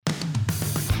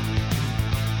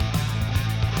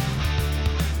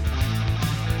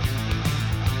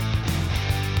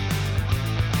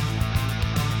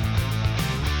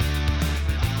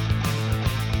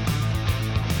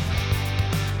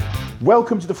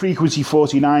Welcome to the Frequency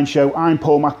 49 show. I'm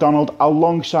Paul MacDonald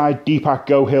alongside Deepak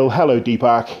Gohill. Hello,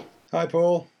 Deepak. Hi,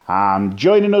 Paul. And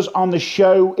joining us on the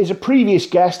show is a previous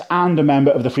guest and a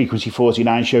member of the Frequency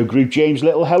 49 show group, James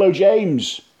Little. Hello,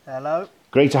 James. Hello.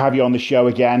 Great to have you on the show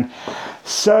again.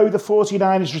 So the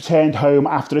 49ers returned home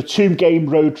after a 2-game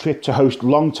road trip to host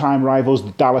longtime rivals,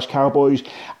 the Dallas Cowboys,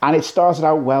 and it started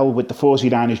out well with the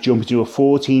 49ers jumping to a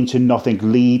 14-0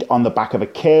 lead on the back of a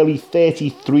curly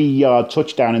 33-yard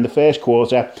touchdown in the first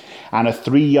quarter and a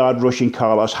 3-yard rushing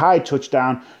Carlos Hyde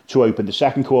touchdown to open the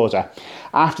second quarter.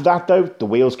 After that, though, the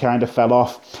wheels kind of fell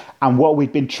off, and what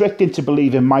we'd been tricked into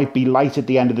believing might be light at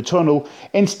the end of the tunnel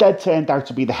instead turned out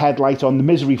to be the headlight on the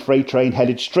misery freight train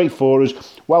headed straight for us,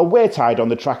 while we're tied on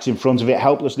the tracks in front of it,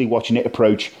 helplessly watching it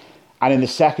approach. And in the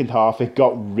second half, it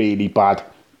got really bad.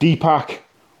 Deepak,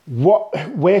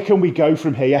 where can we go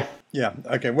from here? Yeah,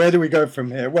 okay, where do we go from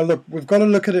here? Well, look, we've got to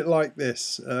look at it like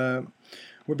this.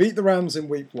 We beat the Rams in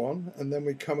week 1, and then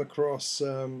we come across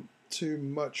two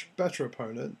much better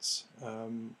opponents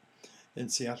in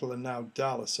Seattle and now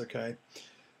Dallas, okay?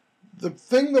 The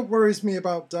thing that worries me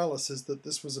about Dallas is that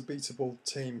this was a beatable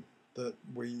team that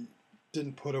we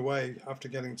didn't put away after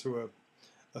getting to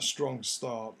a strong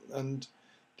start. And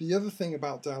the other thing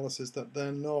about Dallas is that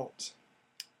they're not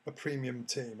a premium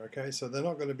team, okay? So they're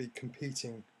not going to be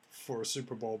competing for a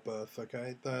Super Bowl berth,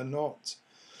 okay? They're not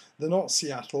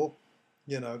Seattle,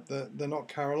 you know, they're not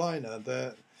Carolina.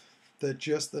 They're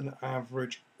just an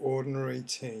average, ordinary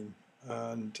team,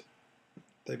 and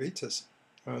they beat us.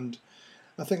 And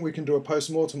I think we can do a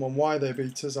post-mortem on why they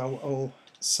beat us. I'll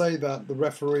say that the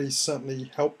referees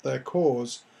certainly helped their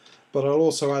cause, but I'll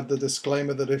also add the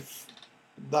disclaimer that if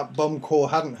that bum call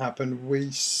hadn't happened, we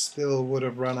still would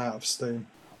have run out of steam.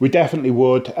 We definitely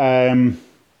would.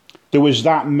 There was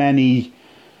that many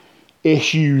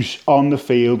issues on the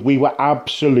field. We were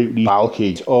absolutely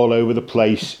Baalke all over the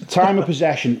place. Time of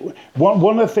possession.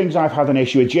 One of the things I've had an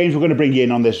issue with, James, we're going to bring you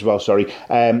in on this as well, sorry.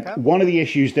 Okay. One of the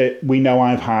issues that we know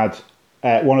I've had,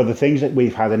 one of the things that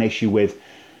we've had an issue with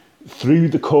through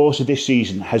the course of this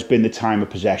season has been the time of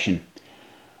possession.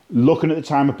 Looking at the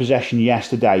time of possession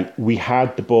yesterday, we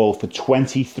had the ball for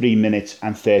 23 minutes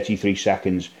and 33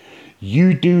 seconds.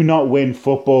 You do not win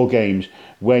football games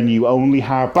when you only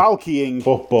have Baalkeing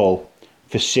football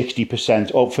for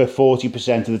 60% or for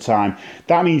 40% of the time.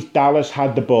 That means Dallas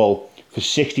had the ball for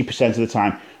 60% of the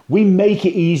time. We make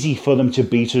it easy for them to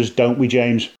beat us, don't we,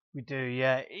 James? We do,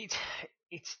 yeah.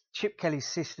 It's Chip Kelly's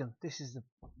system. This is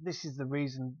the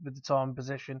reason with the time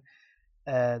possession.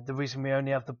 The reason we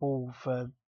only have the ball for,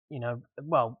 we're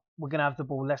going to have the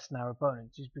ball less than our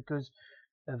opponents is because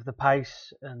of the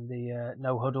pace and the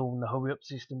no huddle and the hurry up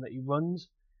system that he runs.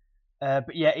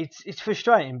 But yeah, it's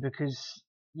frustrating because,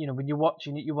 when you're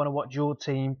watching it, you want to watch your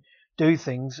team do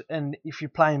things. And if you're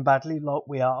playing badly like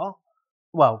we are,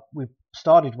 well, we've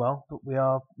started well, but we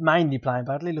are mainly playing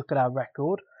badly. Look at our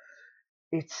record.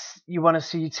 You want to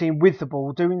see your team with the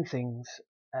ball doing things.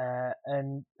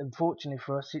 And unfortunately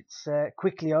for us, it's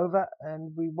quickly over,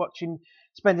 and we're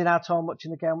spending our time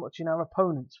watching the game, watching our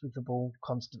opponents with the ball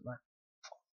constantly.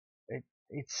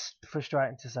 It's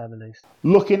frustrating to say the least.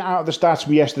 Looking at the stats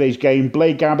from yesterday's game,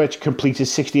 Blake Gabbert completed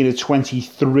 16 of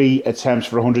 23 attempts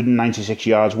for 196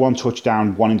 yards, 1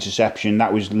 touchdown, 1 interception.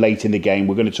 That was late in the game.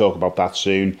 We're going to talk about that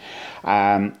soon.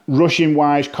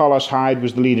 Rushing-wise, Carlos Hyde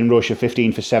was the leading rusher,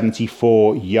 15 for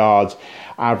 74 yards,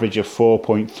 average of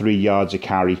 4.3 yards a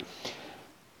carry.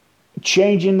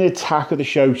 Changing the tack of the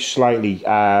show slightly,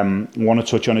 want to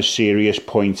touch on a serious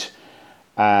point.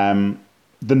 The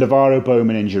Navarro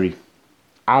Bowman injury.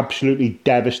 Absolutely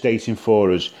devastating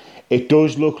for us. It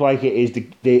does look like it is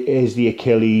the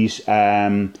Achilles.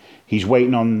 He's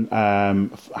waiting on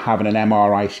having an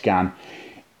MRI scan.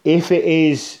 If it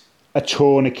is a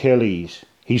torn Achilles,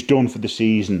 he's done for the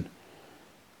season.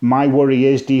 My worry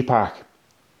is, Deepak,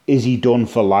 is he done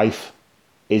for life?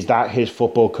 Is that his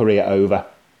football career over?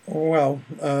 Well,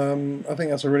 I think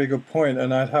that's a really good point,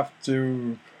 and I'd have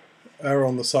to err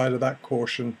on the side of that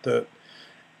caution that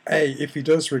if he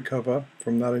does recover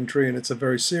from that injury, and it's a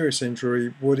very serious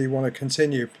injury, would he want to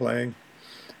continue playing?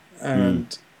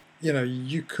 And,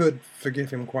 you could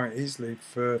forgive him quite easily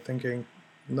for thinking,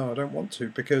 no, I don't want to,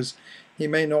 because he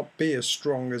may not be as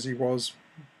strong as he was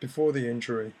before the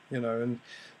injury, and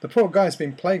the poor guy's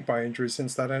been plagued by injuries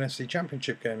since that NFC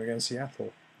Championship game against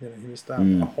Seattle. He missed out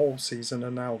a whole season,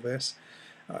 and now this.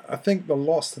 I think the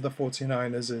loss to the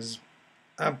 49ers is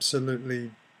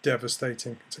absolutely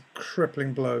devastating. It's a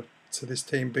crippling blow to this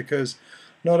team because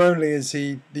not only is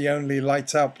he the only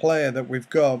lights out player that we've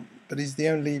got, but he's the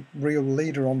only real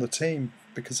leader on the team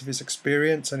because of his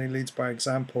experience, and he leads by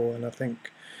example. And I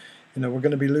think we're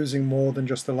going to be losing more than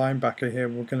just the linebacker here.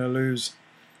 We're going to lose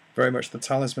very much the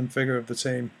talisman figure of the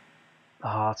team. The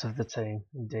heart of the team,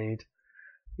 indeed.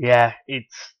 Yeah,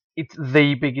 it's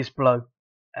the biggest blow.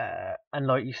 And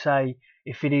like you say,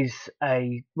 if it is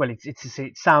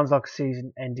it sounds like a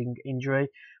season-ending injury,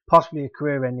 possibly a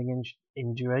career-ending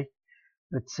injury.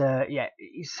 But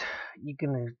you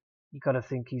got to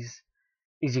think is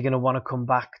he going to want to come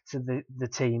back to the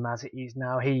team as it is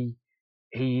now?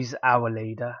 He's our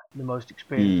leader, the most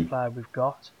experienced player we've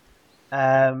got,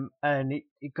 and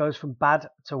it goes from bad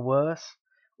to worse,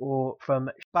 or from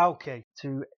Baalke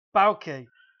to Baalke,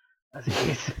 as it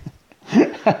is.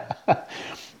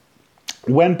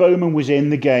 When Bowman was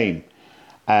in the game,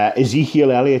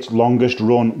 Ezekiel Elliott's longest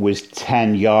run was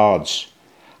 10 yards.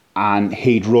 And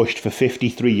he'd rushed for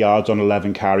 53 yards on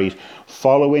 11 carries.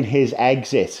 Following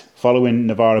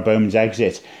Navarro Bowman's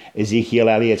exit, Ezekiel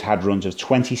Elliott had runs of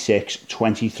 26,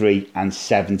 23 and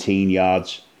 17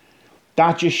 yards.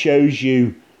 That just shows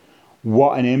you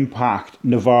what an impact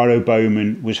Navarro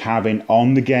Bowman was having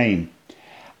on the game.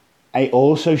 It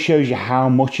also shows you how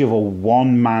much of a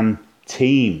one-man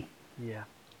team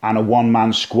and a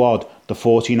one-man squad the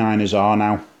 49ers are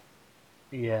now.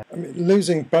 Yeah. I mean,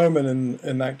 losing Bowman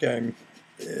in that game,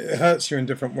 it hurts you in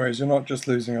different ways. You're not just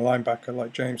losing a linebacker,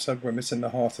 like James said, we're missing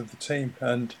the heart of the team.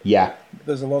 And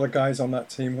there's a lot of guys on that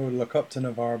team who look up to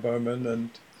Navarro Bowman, and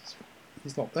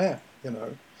he's not there,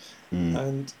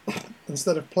 And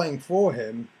instead of playing for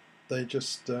him, they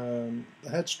just, the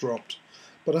heads dropped.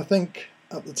 But I think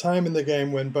at the time in the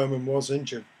game when Bowman was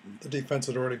injured, the defense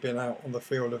had already been out on the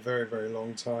field a very, very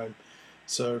long time.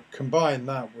 So combine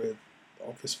that with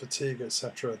obvious fatigue,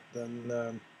 etc.,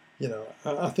 then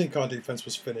I think our defense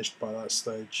was finished by that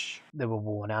stage. They were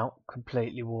worn out,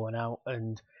 completely worn out,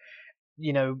 and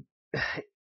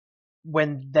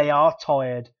when they are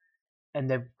tired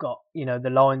and they've got the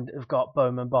line have got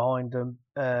Bowman behind them,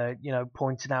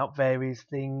 pointing out various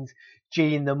things,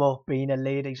 geeing them up, being a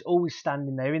leader. He's always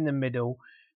standing there in the middle,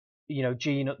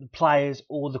 geeing up the players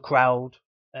or the crowd.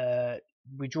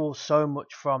 We draw so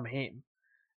much from him,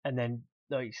 and then.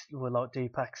 Like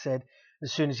Deepak said,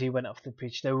 as soon as he went off the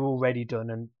pitch, they were already done.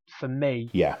 And for me,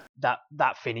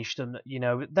 that finished them.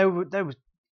 They were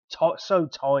so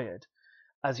tired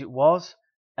as it was,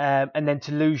 and then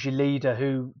to lose your leader,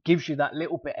 who gives you that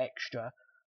little bit extra,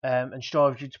 and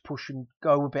strives you to push and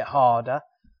go a bit harder,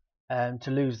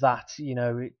 to lose that,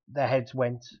 their heads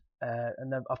went,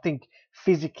 and I think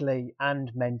physically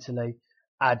and mentally.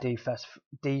 Our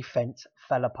defense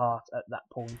fell apart at that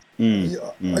point.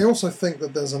 I also think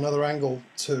that there's another angle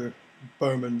to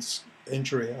Bowman's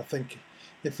injury. I think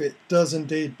if it does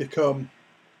indeed become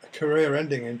a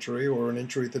career-ending injury, or an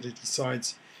injury that he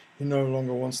decides he no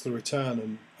longer wants to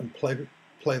return and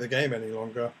play the game any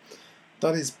longer,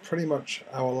 that is pretty much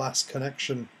our last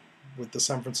connection with the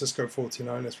San Francisco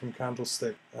 49ers from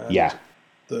Candlestick. And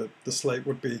the slate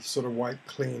would be sort of wiped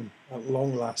clean at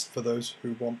long last for those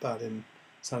who want that in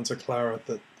Santa Clara,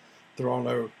 that there are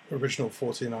no original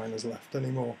 49ers left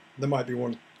anymore. There might be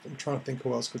one. I'm trying to think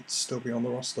who else could still be on the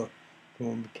roster from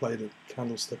when we played at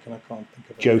Candlestick, and I can't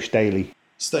think of it. Joe Staley.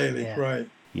 Right.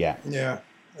 Yeah.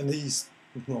 And he's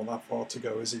not that far to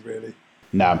go, is he really?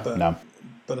 No.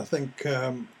 But I think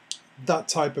that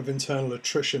type of internal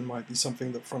attrition might be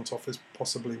something that front office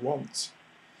possibly wants,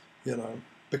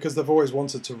 because they've always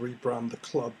wanted to rebrand the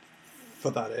club for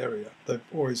that area.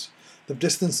 They've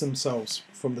distanced themselves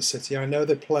from the city. I know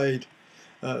they played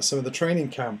some of the training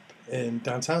camp in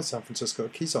downtown San Francisco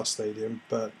at Kezar Stadium,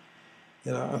 but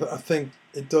I think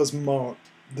it does mark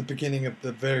the beginning of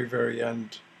the very, very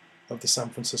end of the San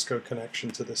Francisco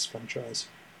connection to this franchise.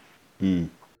 Do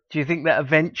you think that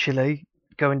eventually,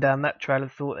 going down that trail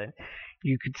of thought, then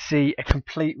you could see a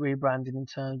complete rebranding in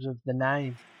terms of the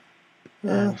name?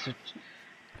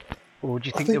 Or do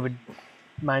you think they would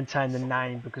maintain the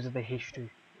name because of the history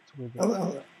that's with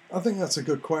it? I think that's a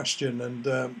good question, and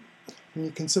when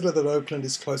you consider that Oakland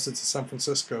is closer to San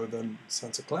Francisco than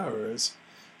Santa Clara is,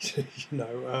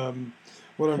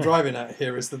 what I'm driving at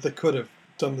here is that they could have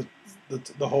done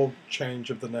the whole change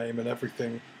of the name and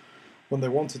everything when they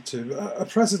wanted to. A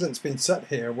precedent's been set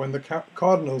here. When the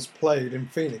Cardinals played in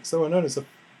Phoenix, they were known as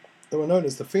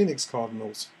the Phoenix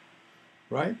Cardinals,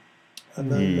 right?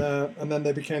 And then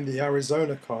they became the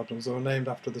Arizona Cardinals. They were named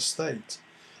after the state.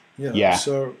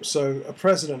 So a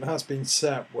precedent has been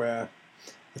set where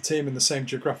a team in the same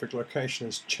geographic location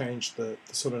has changed the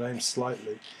sort of name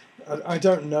slightly. I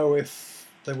don't know if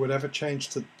they would ever change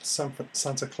to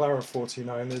Santa Clara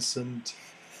 49ers, and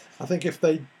I think if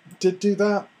they did do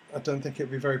that, I don't think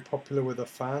it'd be very popular with the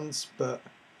fans. But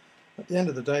at the end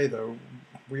of the day, though,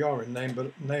 we are in name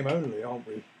only, aren't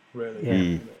we?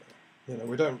 really. Yeah.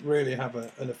 We don't really have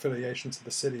an affiliation to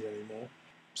the city anymore.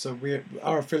 So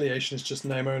our affiliation is just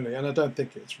name only, and I don't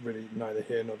think it's really neither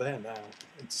here nor there now.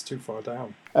 It's too far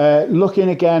down. Looking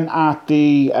again at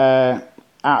the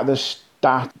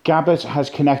stat, Gabbert has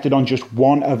connected on just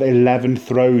 1 of 11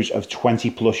 throws of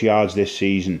 20-plus yards this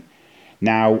season.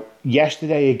 Now,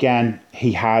 yesterday again,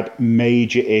 he had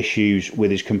major issues with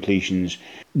his completions.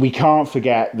 We can't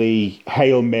forget the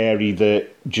Hail Mary that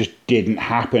just didn't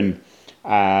happen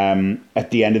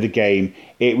at the end of the game.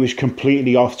 It was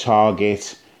completely off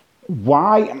target.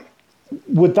 Why?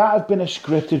 Would that have been a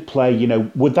scripted play?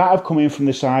 Would that have come in from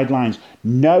the sidelines,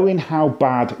 knowing how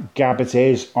bad Gabbert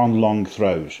is on long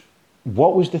throws?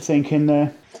 What was the thinking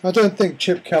there? I don't think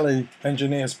Chip Kelly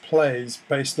engineers plays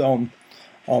based on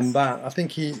that. I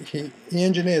think he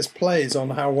engineers plays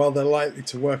on how well they're likely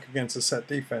to work against a set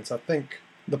defense. I think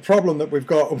the problem that we've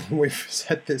got, we've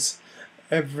said this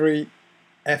every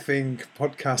effing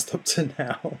podcast up to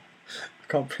now, I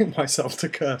can't bring myself to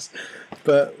curse,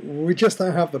 but we just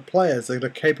don't have the players that are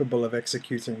capable of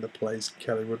executing the plays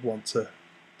Kelly would want to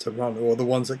run, or the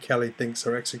ones that Kelly thinks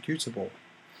are executable.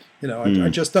 I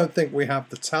just don't think we have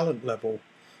the talent level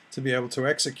to be able to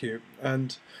execute.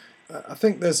 And I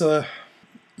think there's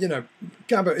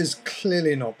Gabbert is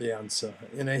clearly not the answer.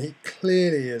 He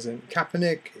clearly isn't.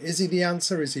 Kaepernick, is he the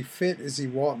answer? Is he fit? Is he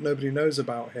what? Nobody knows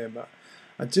about him.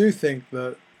 I do think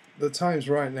that the time's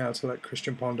right now to let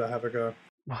Christian Ponder have a go.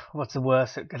 What's the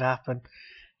worst that could happen?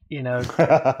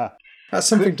 That's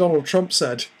something Donald Trump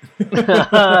said.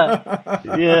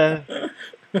 Yeah.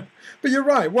 But you're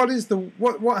right. What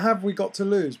have we got to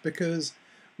lose? Because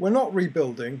we're not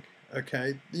rebuilding.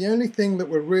 Okay, the only thing that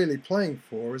we're really playing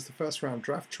for is the first round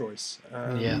draft choice.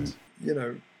 And,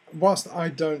 whilst I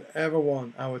don't ever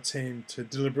want our team to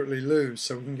deliberately lose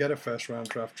so we can get a first round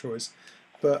draft choice,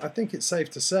 but I think it's safe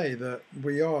to say that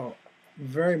we are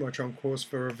very much on course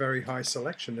for a very high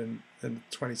selection in the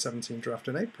 2017 draft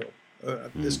in April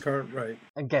at this current rate.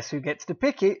 And guess who gets to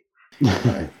pick it?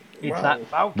 It's Well, that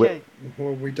Baalke.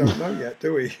 Well, we don't know yet,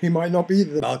 do we? He might not be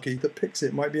the Baalke that picks it.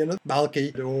 It might be another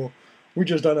Baalke, or we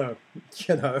just don't know.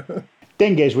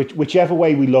 Thing is, whichever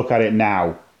way we look at it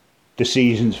now, the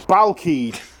season's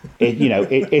Baalke.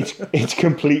 It's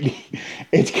completely.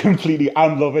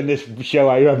 I'm loving this show.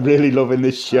 I'm really loving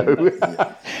this show.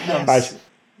 Yes.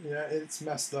 Yeah, it's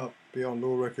messed up beyond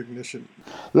all recognition.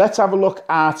 Let's have a look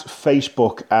at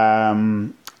Facebook.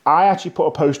 I actually put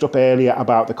a post up earlier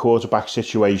about the quarterback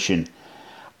situation,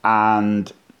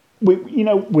 and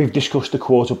we've discussed the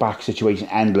quarterback situation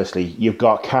endlessly. You've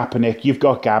got Kaepernick, you've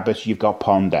got Gabbert, you've got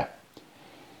Ponder,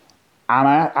 and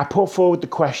I put forward the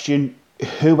question: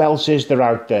 who else is there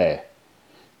out there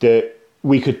that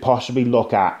we could possibly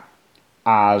look at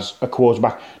as a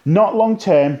quarterback, not long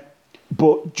term,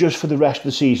 but just for the rest of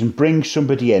the season? Bring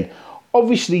somebody in.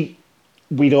 Obviously,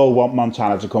 we'd all want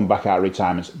Montana to come back out of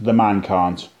retirement. The man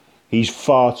can't. He's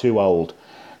far too old.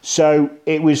 So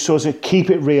it was sort of keep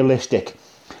it realistic.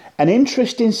 An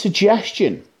interesting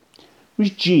suggestion was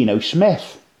Geno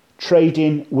Smith,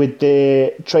 trading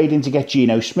to get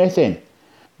Geno Smith in.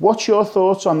 What's your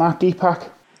thoughts on that, Deepak?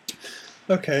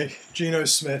 Okay, Geno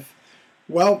Smith.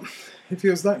 Well, if he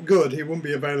was that good, he wouldn't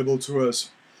be available to us.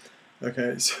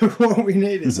 Okay, so what we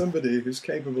need is somebody who's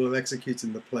capable of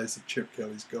executing the plays that Chip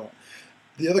Kelly's got.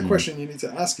 The other question you need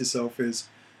to ask yourself is,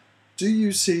 do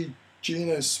you see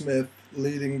Geno Smith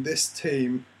leading this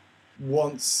team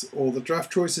once all the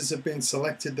draft choices have been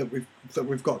selected that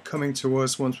we've got coming to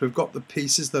us, once we've got the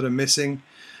pieces that are missing?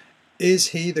 Is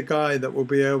he the guy that will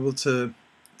be able to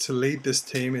lead this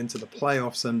team into the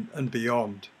playoffs and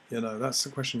beyond? That's the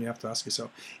question you have to ask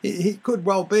yourself. He could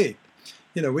well be.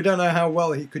 We don't know how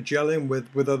well he could gel in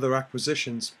with other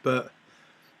acquisitions, but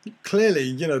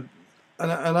clearly,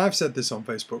 and I've said this on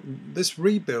Facebook, this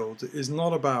rebuild is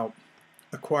not about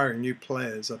acquiring new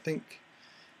players. I think,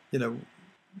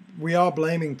 we are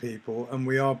blaming people and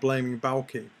we are blaming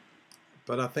Baalke,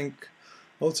 but I think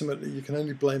ultimately you can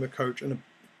only blame a coach and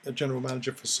a general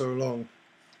manager for so long.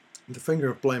 The finger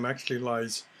of blame actually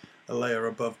lies a layer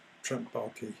above Trent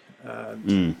Baalke,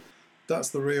 and that's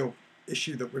the real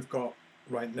issue that we've got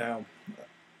right now.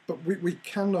 But we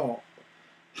cannot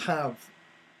have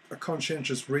a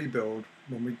conscientious rebuild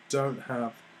when we don't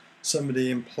have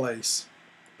somebody in place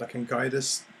that can guide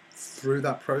us through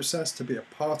that process, to be a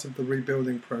part of the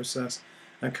rebuilding process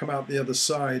and come out the other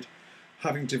side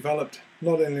having developed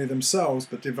not only themselves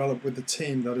but developed with the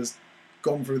team that has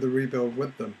gone through the rebuild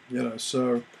with them.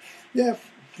 So yeah,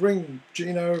 bring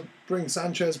Gino, bring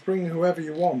Sanchez, bring whoever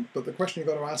you want, but the question you've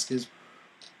got to ask is,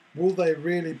 will they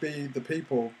really be the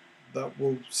people that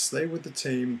will stay with the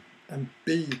team and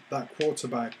be that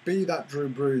quarterback, be that Drew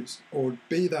Brees, or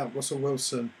be that Russell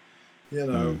Wilson,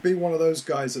 be one of those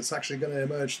guys that's actually going to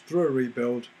emerge through a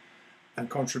rebuild and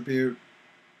contribute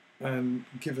and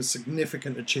give us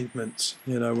significant achievements.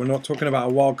 We're not talking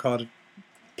about a wild card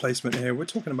placement here. We're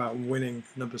talking about winning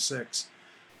number 6,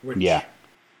 which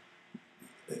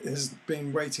has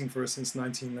been waiting for us since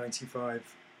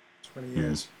 1995, 20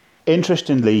 years.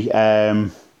 Interestingly,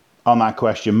 on that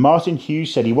question, Martin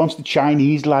Hughes said he wants the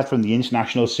Chinese lad from the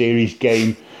International Series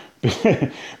game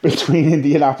between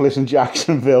Indianapolis and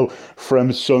Jacksonville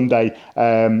from Sunday.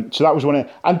 So that was one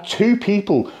and 2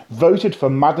 people voted for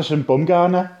Madison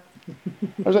Bumgarner.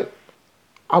 I was like,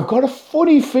 I've got a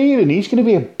funny feeling he's going to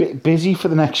be a bit busy for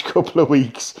the next couple of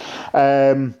weeks.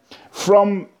 From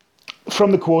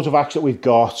the quarterbacks that we've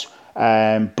got,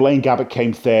 Blaine Gabbert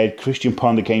came 3rd, Christian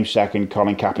Ponder came 2nd,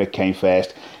 Colin Kaepernick came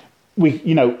 1st.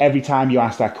 Every time you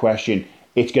ask that question,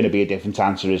 it's going to be a different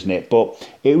answer, isn't it? But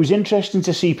it was interesting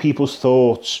to see people's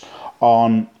thoughts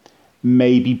on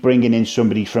maybe bringing in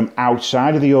somebody from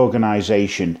outside of the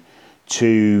organisation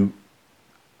to,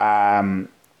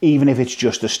 even if it's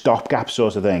just a stopgap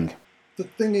sort of thing. The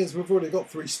thing is, we've already got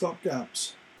 3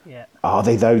 stopgaps. Yeah. Are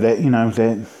they though?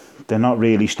 They're not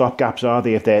really stopgaps, are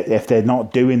they? If they're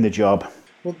not doing the job.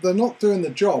 Well, they're not doing the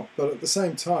job, but at the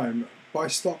same time, by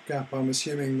stopgap, I'm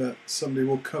assuming that somebody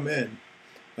will come in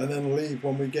and then leave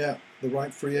when we get the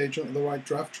right free agent or the right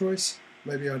draft choice.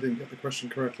 Maybe I didn't get the question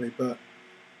correctly, but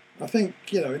I think,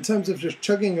 in terms of just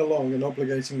chugging along and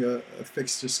obligating a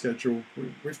fixture schedule,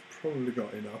 we've probably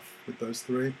got enough with those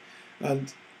 3.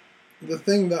 And the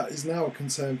thing that is now a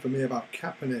concern for me about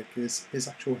Kaepernick is his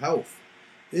actual health.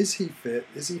 Is he fit?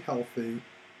 Is he healthy?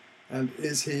 And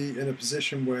is he in a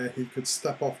position where he could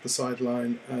step off the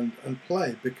sideline and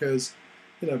play? Because,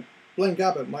 Blaine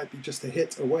Gabbert might be just a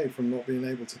hit away from not being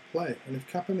able to play. And if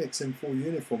Kaepernick's in full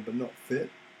uniform but not fit,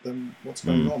 then what's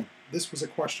going on? This was a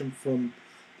question from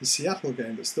the Seattle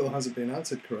game that still hasn't been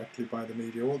answered correctly by the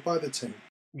media or by the team.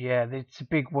 Yeah, it's a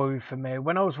big worry for me.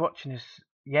 When I was watching this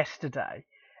yesterday,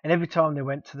 and every time they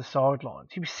went to the sidelines,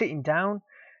 he was sitting down.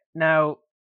 Now,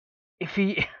 if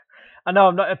he... I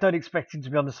don't expect him to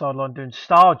be on the sideline doing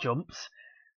star jumps,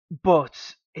 but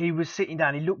he was sitting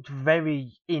down. He looked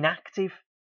very inactive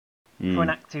for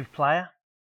an active player.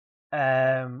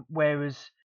 Whereas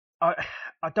I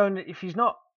don't. If he's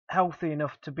not healthy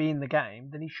enough to be in the game,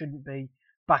 then he shouldn't be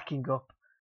backing up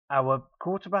our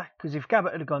quarterback. Because if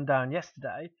Gabbert had gone down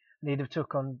yesterday and he'd have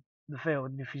took on the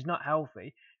field, and if he's not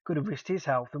healthy, could have risked his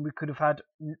health, and we could have had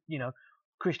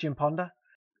Christian Ponder.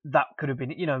 That could have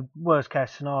been, worst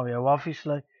case scenario,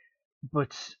 obviously.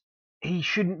 But he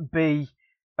shouldn't be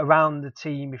around the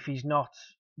team if he's not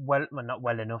not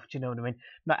well enough, do you know what I mean?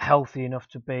 Not healthy enough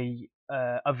to be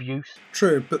of use.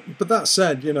 True, but that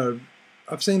said,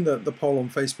 I've seen the poll on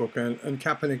Facebook, and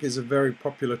Kaepernick is a very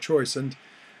popular choice. And,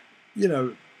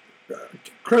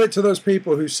 credit to those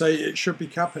people who say it should be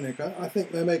Kaepernick. I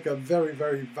think they make a very,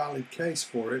 very valid case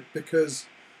for it, because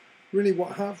really,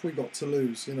 what have we got to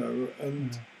lose,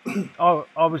 And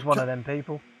I was one of them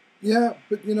people. Yeah,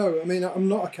 but I'm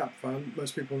not a Cap fan.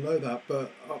 Most people know that,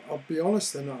 but I'll be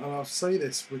honest, and I'll say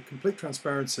this with complete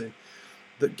transparency,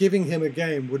 that giving him a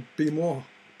game would be more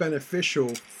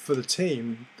beneficial for the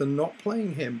team than not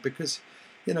playing him, because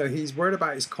he's worried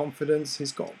about his confidence.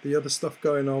 He's got the other stuff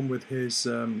going on with his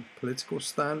political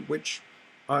stand, which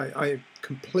I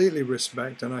completely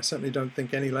respect, and I certainly don't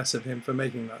think any less of him for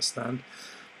making that stand.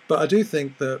 But I do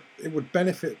think that it would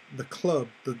benefit the club,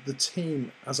 the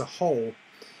team as a whole,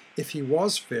 if he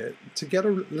was fit, to get a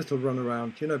little run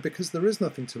around, because there is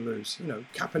nothing to lose.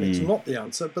 Kaepernick's not the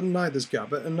answer, but neither's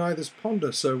Gabbert and neither's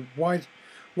Ponder. So why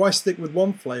stick with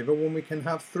one flavour when we can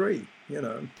have 3,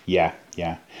 Yeah.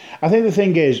 I think the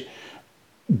thing is,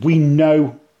 we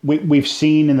know, we've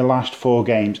seen in the last 4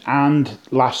 games and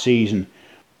last season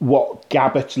what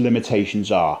Gabbert's limitations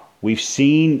are. We've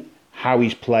seen how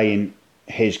he's playing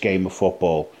his game of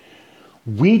football.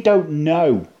 We don't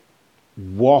know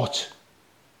what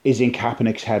is in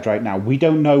Kaepernick's head right now. We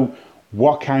don't know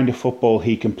what kind of football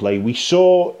he can play. We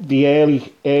saw the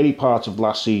early parts of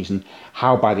last season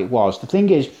how bad it was. The thing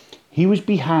is, he was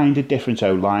behind a different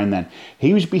O-line then.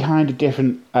 He was behind a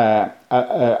different an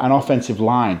offensive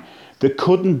line that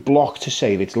couldn't block to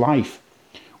save its life.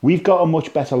 We've got a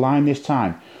much better line this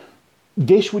time.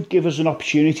 This would give us an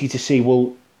opportunity to see,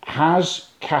 well, has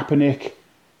Kaepernick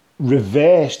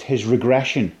reversed his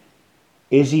regression?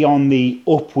 Is he on the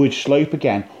upward slope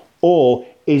again? Or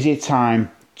is it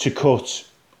time to cut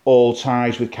all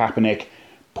ties with Kaepernick,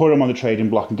 put him on the trading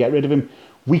block and get rid of him?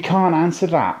 We can't answer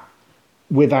that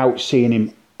without seeing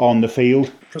him on the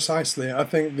field. Precisely. I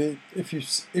think if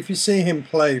you see him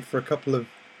play for a couple of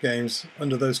games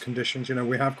under those conditions,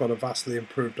 we have got a vastly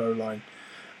improved O-line.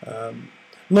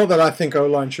 Not that I think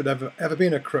O-line should ever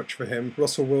been a crutch for him.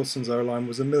 Russell Wilson's O-line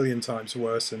was a million times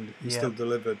worse, and he still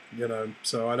delivered.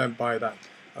 So I don't buy that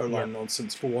O-line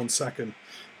nonsense for 1 second.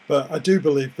 But I do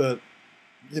believe that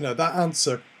that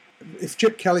answer. If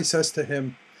Chip Kelly says to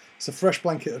him, "It's a fresh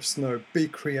blanket of snow. Be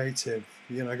creative.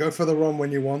 Go for the run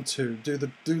when you want to. Do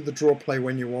the draw play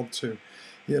when you want to.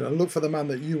 Look for the man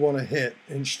that you want to hit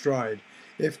in stride."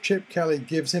 If Chip Kelly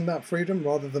gives him that freedom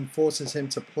rather than forces him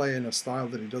to play in a style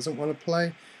that he doesn't want to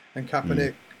play, and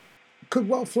Kaepernick could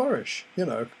well flourish. He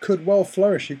could well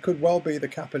be the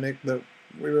Kaepernick that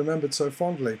we remembered so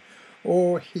fondly,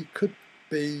 or he could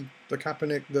be the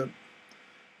Kaepernick that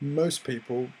most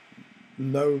people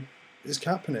know is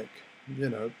Kaepernick.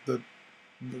 The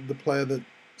player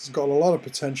that's got a lot of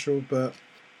potential, but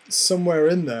somewhere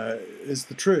in there is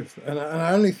the truth. And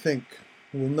I only think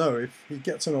we'll know if he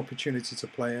gets an opportunity to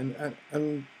play.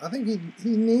 And I think he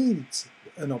needs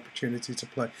an opportunity to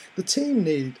play. The team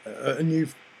need a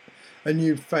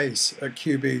new face at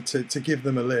QB to give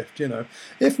them a lift.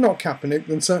 If not Kaepernick,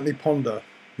 then certainly Ponder.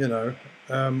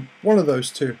 One of those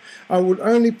two. I would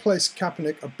only place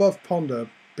Kaepernick above Ponder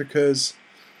because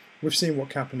we've seen what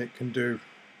Kaepernick can do.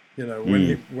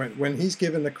 When he's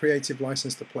given the creative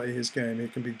license to play his game, he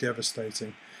can be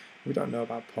devastating. We don't know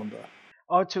about Ponder.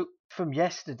 I took from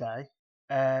yesterday,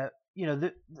 the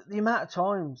amount of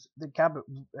times that Gabbert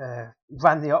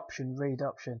ran the read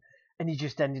option, and he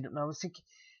just ended up. I was thinking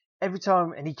every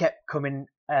time, and he kept coming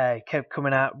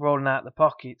out, rolling out the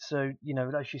pocket. So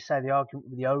as you say, the argument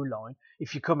with the O-line,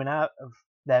 if you're coming out of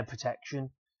their protection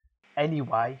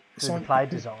anyway through the play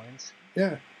designs,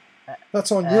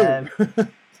 that's on you.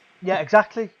 Yeah,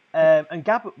 exactly. And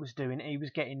Gabbert was doing it. He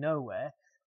was getting nowhere.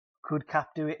 Could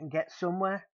Cap do it and get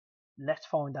somewhere? Let's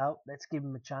find out. Let's give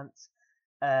him a chance.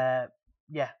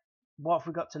 What have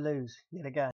we got to lose yet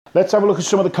again? Let's have a look at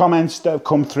some of the comments that have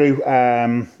come through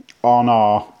on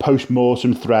our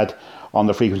post-mortem thread on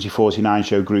the Frequency 49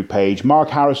 Show group page. Mark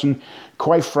Harrison,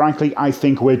 quite frankly, I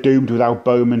think we're doomed without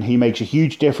Bowman. He makes a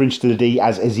huge difference to the D,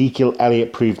 as Ezekiel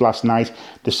Elliott proved last night.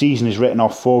 The season is written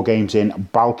off 4 games in.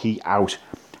 Baalke out.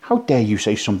 How dare you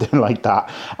say something like that?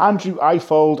 Andrew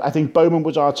Eifold, I think Bowman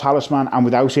was our talisman, and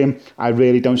without him, I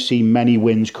really don't see many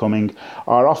wins coming.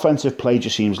 Our offensive play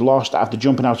just seems lost after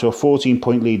jumping out to a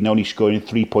 14-point lead and only scoring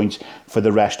 3 points for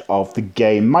the rest of the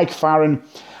game. Mike Farron,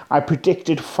 I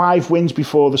predicted 5 wins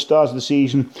before the start of the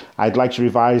season. I'd like to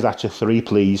revise that to 3,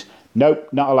 please. Nope,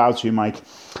 not allowed to, Mike.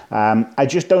 I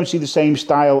just don't see the same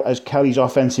style as Kelly's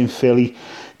offense in Philly.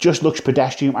 Just looks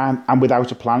pedestrian and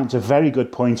without a plan. It's a very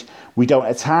good point. We don't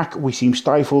attack. We seem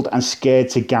stifled and scared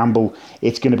to gamble.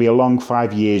 It's going to be a long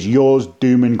 5 years. Yours,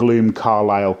 doom and gloom,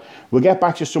 Carlisle. We'll get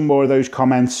back to some more of those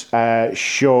comments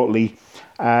shortly.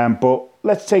 But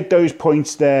let's take those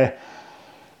points there.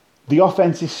 The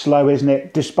offense is slow, isn't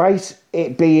it? Despite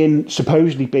it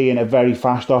supposedly being a very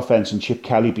fast offense and Chip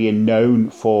Kelly being known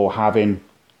for having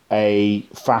a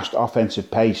fast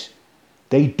offensive pace,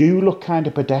 they do look kind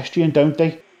of pedestrian, don't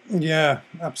they? Yeah,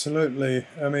 absolutely.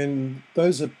 I mean,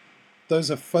 those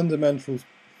are fundamental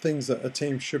things that a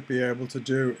team should be able to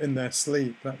do in their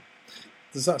sleep.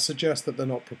 Does that suggest that they're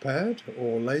not prepared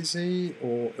or lazy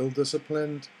or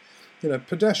ill-disciplined?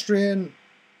 Pedestrian,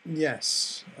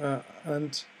 yes.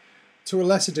 And to a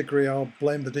lesser degree, I'll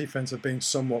blame the defense of being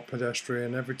somewhat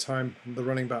pedestrian every time the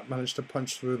running back managed to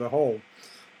punch through the hole.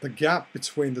 The gap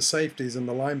between the safeties and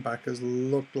the linebackers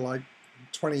looked like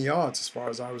 20 yards as far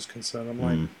as I was concerned. I'm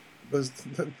like,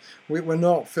 we're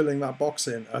not filling that box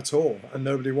in at all, and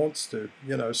nobody wants to,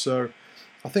 so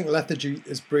I think lethargy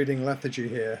is breeding lethargy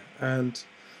here. And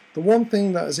the one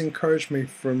thing that has encouraged me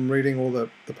from reading all the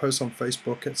posts on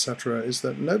Facebook, etc., is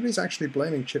that nobody's actually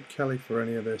blaming Chip Kelly for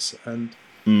any of this, and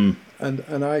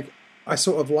I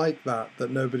sort of like that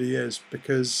nobody is,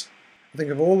 because I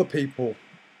think of all the people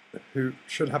who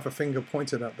should have a finger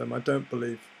pointed at them, I don't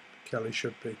believe Kelly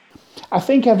should be. I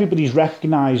think everybody's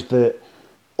recognised that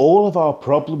all of our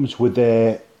problems were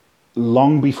there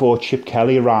long before Chip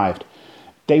Kelly arrived.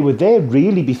 They were there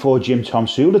really before Jim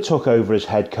Tomsula took over as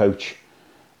head coach.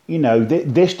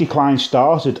 This decline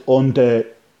started under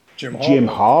Jim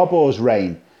Harbaugh's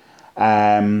reign.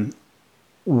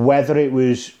 Whether it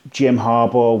was Jim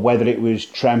Harbaugh, whether it was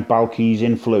Trent Baalke's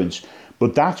influence,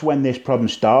 but that's when this problem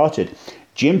started.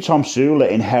 Jim Tomsula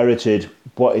inherited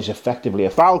what is effectively a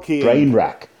Baalke train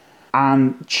wreck,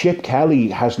 and Chip Kelly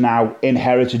has now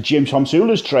inherited Jim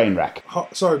Tomsula's train wreck.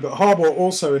 But Harbaugh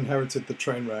also inherited the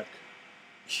train wreck.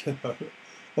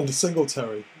 Under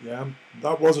Singletary,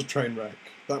 that was a train wreck.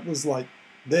 That was like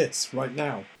this right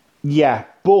now. Yeah,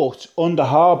 but under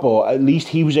Harbaugh, at least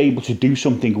he was able to do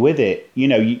something with it.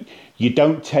 You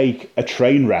don't take a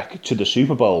train wreck to the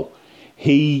Super Bowl.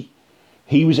 He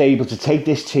was able to take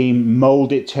this team,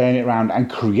 mold it, turn it around, and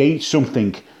create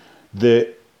something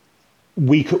that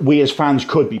we as fans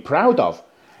could be proud of.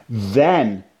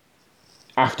 Then,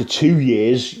 after 2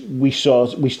 years, we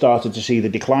started to see the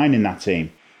decline in that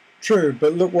team. True,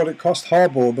 but look what it cost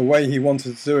Harbaugh. The way he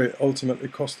wanted to do it ultimately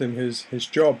cost him his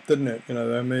job, didn't it?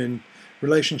 I mean,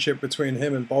 relationship between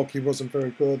him and Baalke wasn't very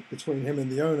good. Between him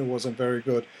and the owner wasn't very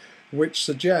good, which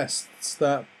suggests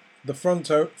that the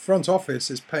front office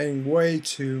is paying way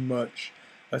too much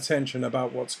attention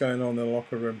about what's going on in the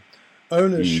locker room.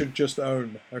 Owners should just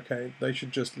own, okay? They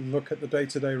should just look at the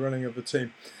day-to-day running of the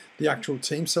team. The actual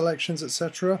team selections,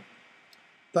 etc.,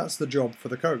 that's the job for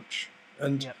the coach.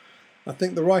 And Yep. I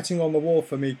think the writing on the wall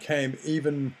for me came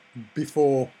even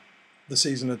before the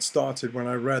season had started, when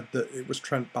I read that it was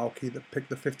Trent Baalke that picked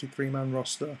the 53-man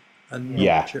roster and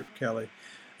not Chip Kelly.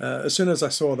 As soon as I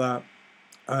saw that,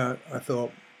 I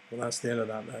thought, well, that's the end of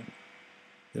that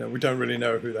then. We don't really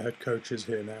know who the head coach is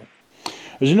here now.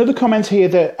 There's another comment here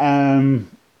that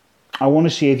I want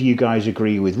to see if you guys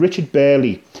agree with. Richard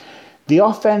Burley. The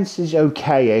offense is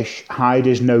okay-ish. Hyde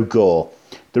is no Gore.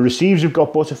 The receivers have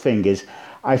got butterfingers.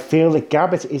 I feel that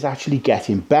Gabbert is actually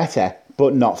getting better,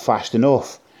 but not fast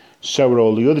enough. So are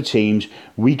all the other teams.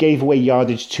 We gave away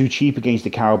yardage too cheap against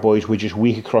the Cowboys. We're just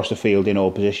weak across the field in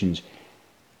all positions.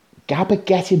 Gabbert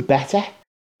getting better?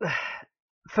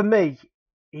 For me,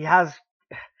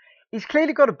 he's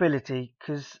clearly got ability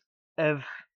because of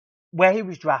where he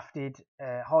was drafted.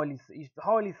 He's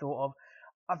highly thought of.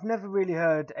 I've never really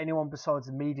heard anyone besides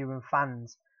the media and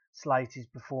fans slate his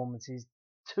performances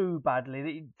too badly.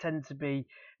 They tend to be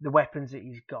the weapons that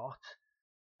he's got.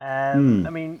 I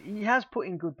mean, he has put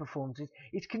in good performances.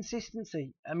 It's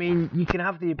consistency. I mean, you can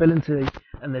have the ability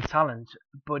and the talent,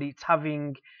 but it's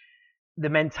having the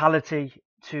mentality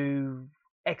to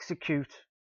execute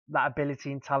that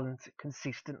ability and talent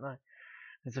consistently.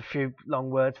 There's a few long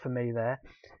words for me there.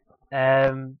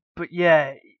 But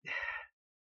yeah,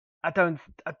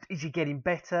 is he getting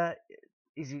better?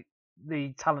 Is it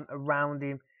the talent around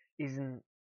him isn't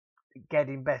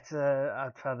getting better? I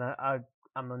don't know.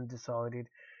 I'm undecided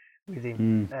with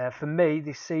him. For me,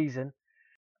 this season,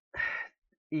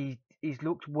 he's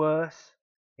looked worse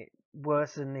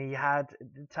than he had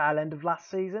at the tail end of last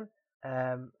season.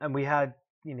 And we had,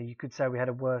 you could say we had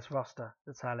a worse roster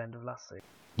at the tail end of last season.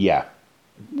 Yeah.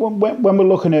 When we're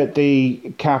looking at the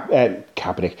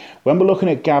Kaepernick, when we're looking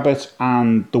at Gabbert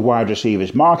and the wide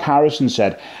receivers, Mark Harrison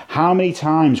said, how many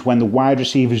times when the wide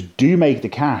receivers do make the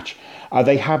catch, are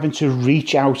they having to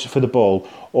reach out for the ball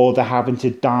or they're having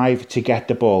to dive to get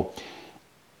the ball?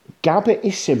 Gabbert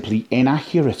is simply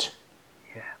inaccurate.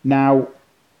 Yeah. Now,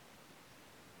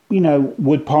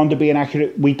 would Ponder be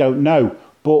inaccurate? We don't know.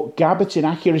 But Gabbert's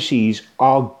inaccuracies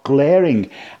are glaring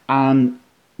and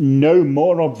no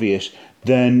more obvious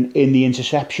than in the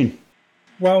interception.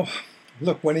 Well,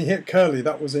 look, when he hit Curley,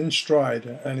 that was in stride,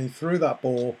 and he threw that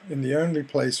ball in the only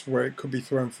place where it could be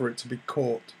thrown for it to be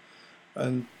caught.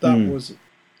 And that was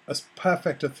as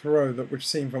perfect a throw that we've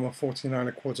seen from a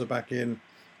 49er quarterback in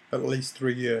at least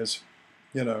 3 years,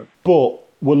 But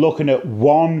we're looking at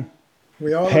one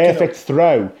perfect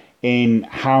throw in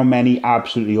how many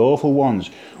absolutely awful ones.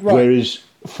 Right. Whereas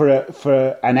for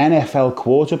an NFL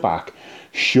quarterback,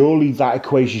 surely that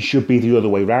equation should be the other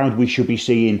way around. We should be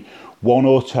seeing one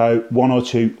or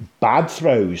two bad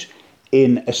throws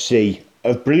in a sea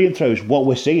of brilliant throws. What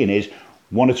we're seeing is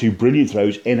one or two brilliant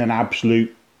throws in an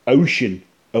absolute ocean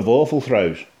of awful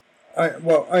throws. I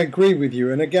agree with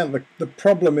you. And again, the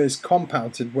problem is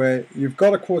compounded where you've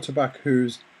got a quarterback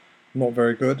who's not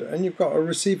very good and you've got a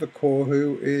receiver core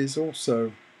who is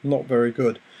also not very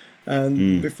good.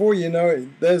 And before you know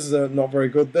it, there's a not very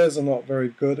good, there's a not very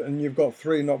good, and you've got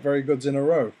three not very goods in a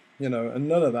row, and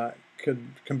none of that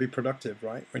can be productive,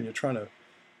 right? When you're trying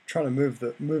to move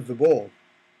the ball.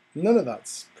 None of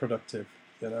that's productive,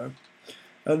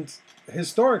 And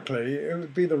historically, it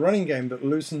would be the running game that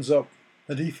loosens up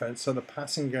the defense so the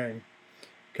passing game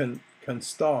can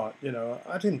start.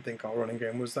 I didn't think our running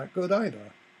game was that good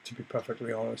either, to be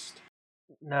perfectly honest.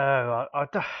 No,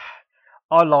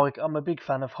 I'm a big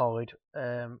fan of Hyde,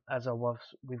 as I was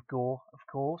with Gore, of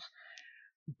course.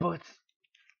 But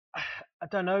I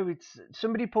don't know. It's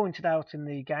somebody pointed out in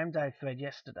the game day thread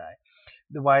yesterday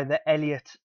the way that Elliott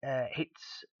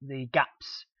hits the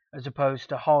gaps as opposed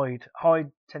to Hyde.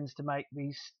 Hyde tends to make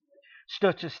these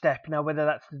stutter step. Now, whether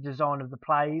that's the design of the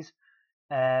plays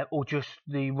or just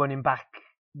the running back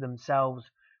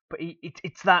themselves, but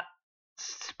it's that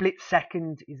split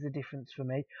second is the difference for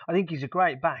me. I think he's a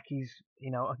great back. He's,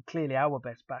 clearly our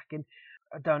best back. And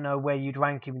I don't know where you'd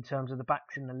rank him in terms of the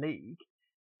backs in the league.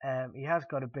 He has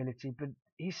got ability, but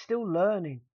he's still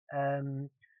learning. And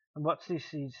what's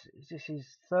this? Is this his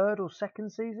third or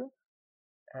second season?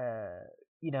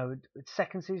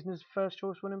 Second season as first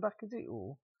choice running back, is it?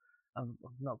 Or I'm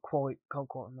can't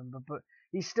quite remember, but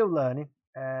he's still learning.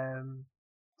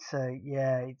 So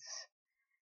yeah, it's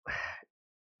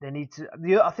they need to.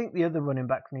 I think the other running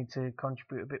backs need to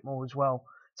contribute a bit more as well.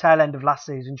 Tail end of last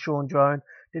season, Sean Drone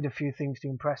did a few things to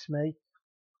impress me.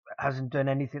 Hasn't done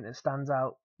anything that stands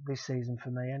out this season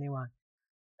for me, anyway.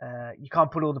 You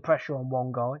can't put all the pressure on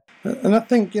one guy. And I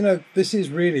think this is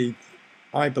really,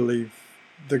 I believe,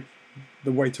 the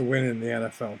way to win in the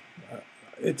NFL.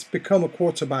 It's become a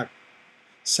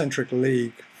quarterback-centric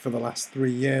league for the last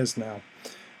 3 years now.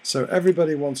 So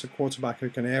everybody wants a quarterback who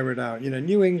can air it out.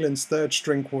 New England's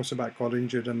third-string quarterback got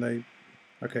injured, and they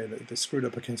screwed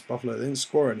up against Buffalo. They didn't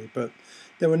score any, but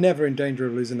they were never in danger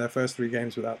of losing their first 3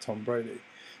 games without Tom Brady.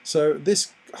 So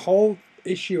this whole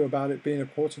issue about it being a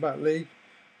quarterback league,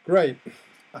 great.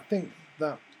 I think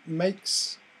that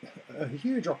makes a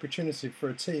huge opportunity for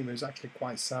a team who's actually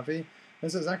quite savvy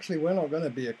and says, actually, we're not going to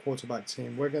be a quarterback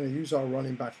team. We're going to use our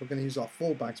running backs. We're going to use our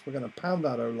fullbacks. We're going to pound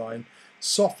that O-line,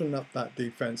 soften up that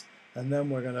defense, and then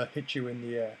we're going to hit you in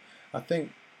the air. I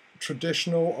think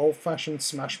traditional, old-fashioned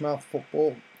smash-mouth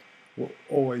football will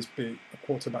always be a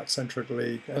quarterback-centric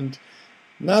league. And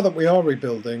now that we are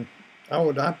rebuilding, I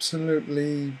would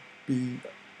absolutely be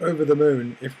over the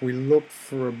moon if we looked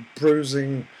for a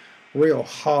bruising, real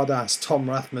hard-ass Tom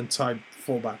Rathman type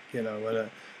fullback, and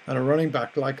a running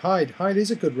back like Hyde. Hyde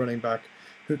is a good running back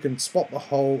who can spot the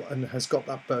hole and has got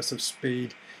that burst of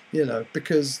speed,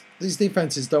 because these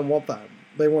defenses don't want that.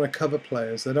 They want to cover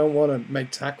players. They don't want to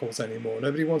make tackles anymore.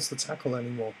 Nobody wants to tackle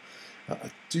anymore.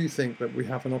 I do think that we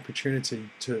have an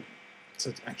opportunity to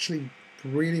actually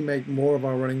really make more of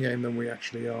our running game than we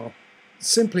actually are,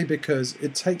 simply because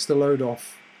it takes the load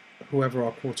off whoever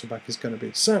our quarterback is going to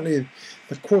be. Certainly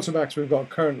the quarterbacks we've got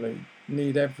currently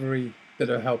need every bit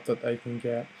of help that they can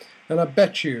get. And I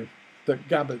bet you that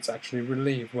Gabbett's actually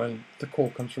relieved when the call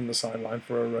comes from the sideline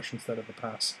for a rush instead of a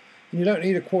pass. And you don't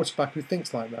need a quarterback who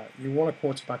thinks like that. You want a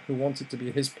quarterback who wants it to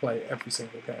be his play every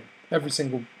single game. Every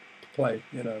single play,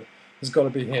 has got to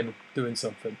be him doing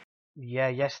something. Yeah,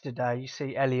 yesterday you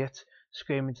see Elliott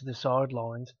screaming to the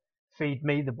sidelines, feed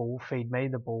me the ball, feed me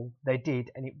the ball. They did,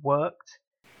 and it worked.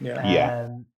 Yeah.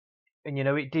 And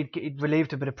it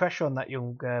relieved a bit of pressure on that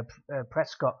young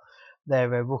Prescott, their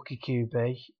rookie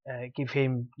QB. Give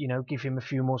him a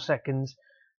few more seconds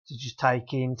to just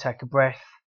take a breath,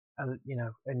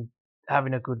 and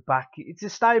having a good back. It's a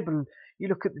stable. You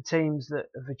look at the teams that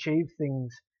have achieved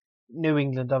things. New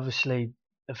England, obviously,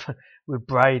 with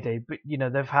Brady, but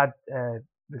they've had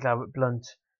with Albert Blunt.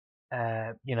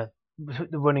 The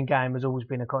running game has always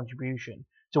been a contribution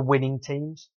to winning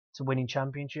teams, to winning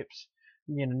championships.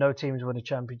 No teams win a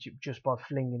championship just by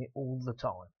flinging it all the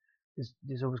time.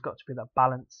 There's always got to be that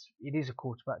balance. It is a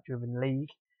quarterback-driven league,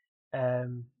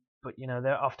 but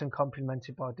they're often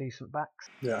complemented by decent backs.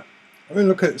 Yeah, I mean,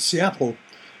 look at Seattle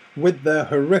with their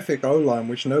horrific O-line,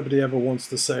 which nobody ever wants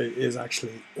to say is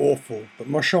actually awful. But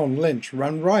Marshawn Lynch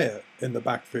ran riot in the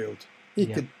backfield. He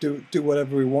could do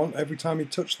whatever he want every time he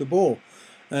touched the ball.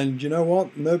 And you know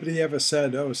what? Nobody ever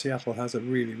said, oh, Seattle has a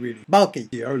really, really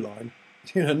bulky O-line.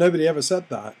 Nobody ever said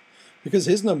that. Because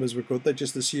his numbers were good, they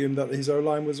just assumed that his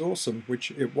O-line was awesome,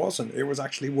 which it wasn't. It was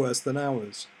actually worse than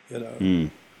ours,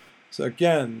 So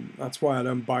again, that's why I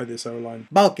don't buy this O-line.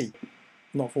 Bulky.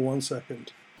 Not for 1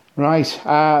 second. Right.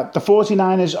 The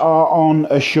 49ers are on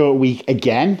a short week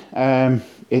again.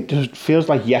 It just feels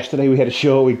like yesterday we had a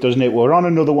short week, doesn't it? We're on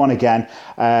another one again.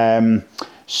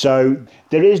 So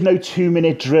there is no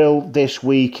 2-minute drill this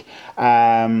week.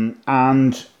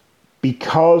 And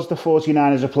because the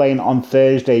 49ers are playing on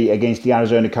Thursday against the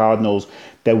Arizona Cardinals,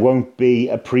 there won't be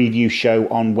a preview show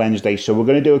on Wednesday. So we're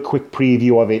going to do a quick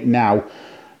preview of it now.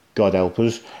 God help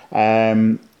us.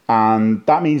 And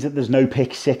that means that there's no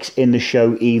pick six in the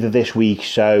show either this week.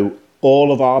 So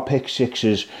all of our pick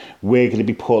sixes we're going to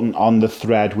be putting on the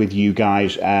thread with you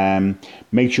guys.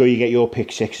 Make sure you get your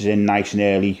pick sixes in nice and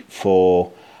early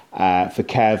for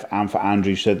Kev and for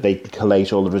Andrew so that they can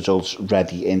collate all the results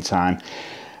ready in time.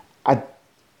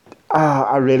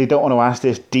 I really don't want to ask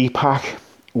this. Deepak,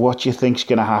 what do you think's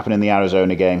going to happen in the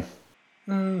Arizona game?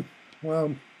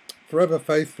 Well, forever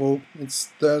faithful. It's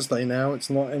Thursday now. It's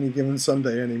not any given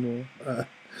Sunday anymore.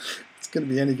 It's going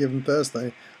to be any given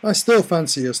Thursday. I still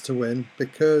fancy us to win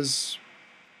because,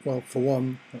 well, for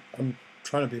one, I'm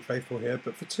trying to be faithful here,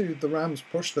 but for two, the Rams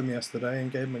pushed them yesterday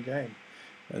and gave them a game.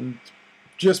 And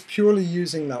just purely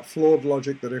using that flawed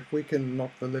logic that if we can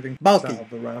knock the living out of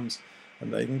the Rams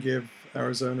and they can give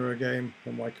Arizona a game,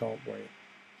 then why can't we?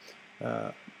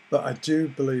 But I do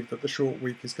believe that the short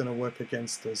week is going to work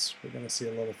against us. We're going to see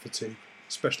a lot of fatigue,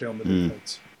 especially on the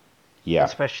defense. Yeah.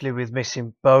 Especially with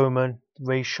missing Bowman,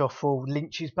 reshuffle.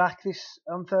 Lynch is back this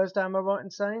on Thursday, am I right in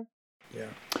saying? Yeah.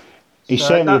 He's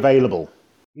certainly available.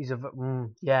 He's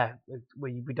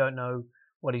we don't know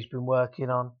what he's been working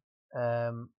on,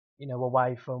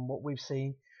 away from what we've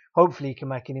seen. Hopefully he can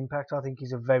make an impact. I think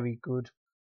he's a very good,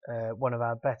 one of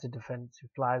our better defensive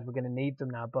players. We're going to need them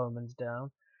now. Bowman's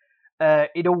down.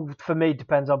 It all, for me,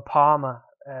 depends on Palmer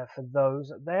for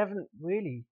those. They haven't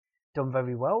really done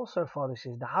very well so far this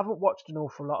season. I haven't watched an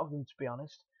awful lot of them, to be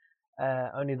honest.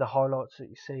 Only the highlights that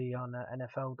you see on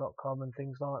NFL.com and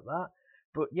things like that.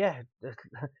 But yeah,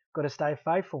 got to stay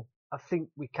faithful. I think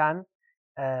we can.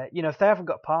 If they haven't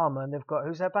got Palmer and they've got,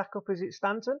 who's their backup? Is it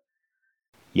Stanton?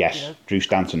 Yes, Drew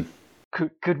Stanton.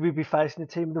 Could we be facing a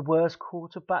team with a worse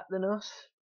quarterback than us?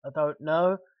 I don't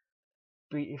know.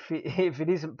 But if it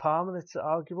isn't Palmer, that's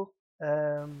arguable.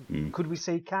 Could we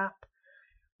see Cap?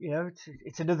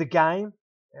 It's another game.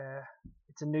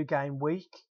 It's a new game week.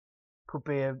 Could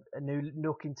be a new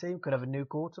looking team. Could have a new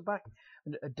quarterback,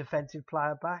 a defensive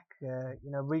player back.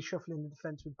 Reshuffling the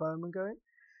defense with Bowman going.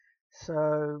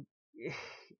 So,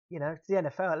 it's the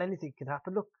NFL. Anything can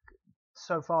happen. Look,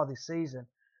 so far this season,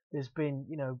 there's been,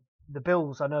 the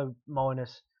Bills. I know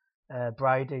minus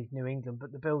Brady, New England,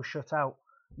 but the Bills shut out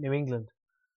New England.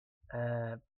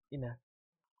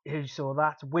 Who saw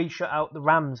that? We shut out the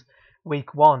Rams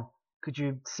week 1. Could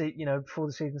you see, before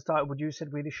the season started, would you have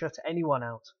said we'd have shut anyone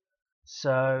out?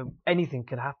 So anything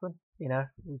could happen. We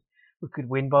could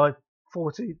win by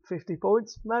 40, 50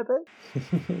 points,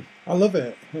 maybe. I love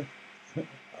it.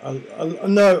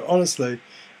 No, honestly,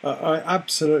 I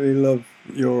absolutely love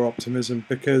your optimism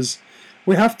because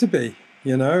we have to be.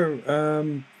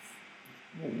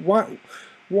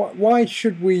 Why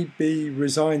should we be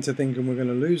resigned to thinking we're going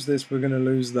to lose this, we're going to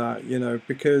lose that?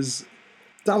 Because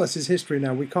Dallas is history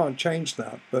now. We can't change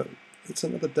that, but it's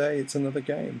another day, it's another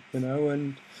game,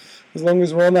 and as long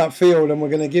as we're on that field and we're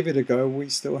going to give it a go, we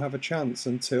still have a chance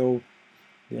until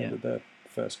the end of the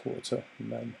first quarter,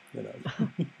 and then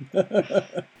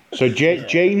So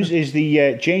James is the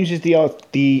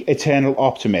eternal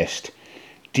optimist.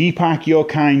 Deepak, you're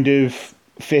kind of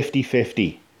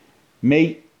 50-50.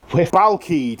 Me, we're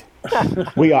Baalke.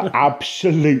 We are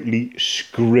absolutely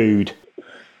screwed.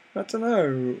 I don't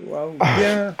know. Well,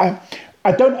 yeah.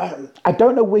 I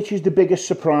don't know which is the biggest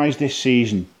surprise this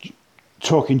season.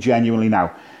 Talking genuinely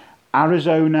now,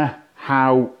 Arizona,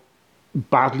 how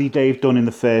badly they've done in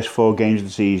the first 4 games of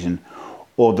the season,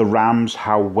 or the Rams,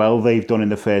 how well they've done in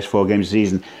the first 4 games of the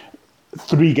season.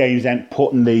 3 games then,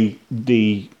 putting the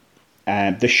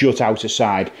shutout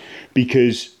aside,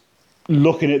 because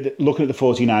looking at the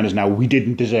 49ers now, we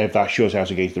didn't deserve that shutout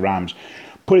against the Rams.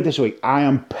 Put it this way, I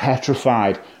am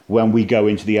petrified when we go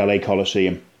into the LA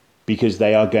Coliseum, because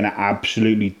they are going to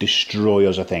absolutely destroy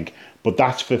us, I think. But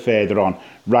that's for further on.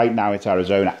 Right now, it's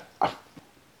Arizona.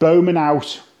 Bowman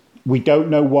out. We don't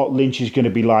know what Lynch is going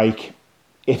to be like.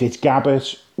 If it's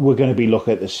Gabbert, we're going to be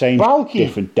looking at the same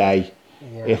different day.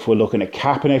 Yeah. If we're looking at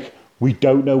Kaepernick, we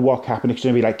don't know what Kaepernick's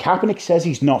going to be like. Kaepernick says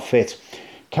he's not fit.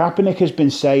 Kaepernick has been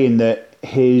saying that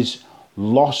his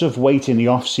loss of weight in the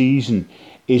off-season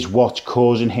is what's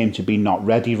causing him to be not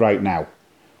ready right now.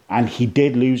 And he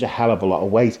did lose a hell of a lot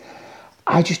of weight.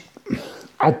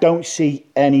 I don't see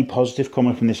any positive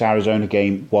coming from this Arizona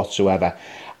game whatsoever.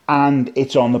 And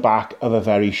it's on the back of a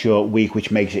very short week, which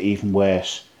makes it even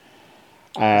worse.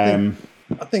 I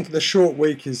think the short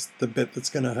week is the bit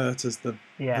that's going to hurt us the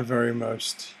very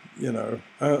most.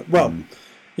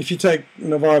 If you take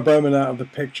Navarro Bowman out of the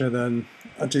picture, then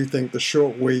I do think the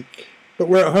short week... But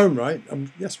we're at home, right?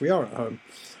 Yes, we are at home.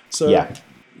 So,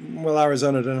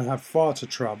 Arizona don't have far to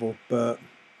travel, but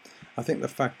I think the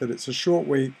fact that it's a short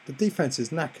week, the defense is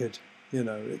knackered.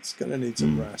 It's going to need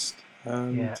some rest.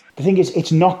 The thing is,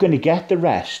 it's not going to get the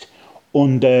rest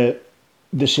under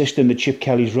the system that Chip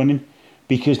Kelly's running,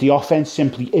 because the offense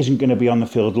simply isn't going to be on the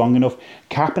field long enough.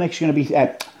 Kaepernick's going to be...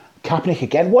 Kaepernick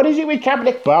again. What is it with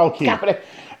Kaepernick? Baalke. Kaepernick.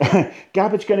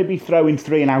 Gabbert's going to be throwing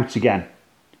 3 and outs again,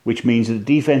 which means that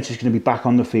the defense is going to be back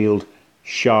on the field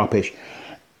sharpish.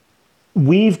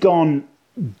 We've gone...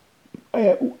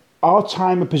 our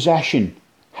time of possession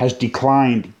has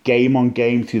declined game on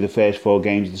game through the first 4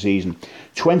 games of the season.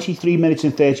 23 minutes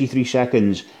and 33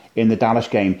 seconds in the Dallas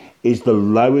game is the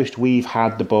lowest we've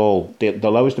had the ball, the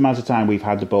lowest amount of time we've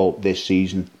had the ball this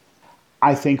season.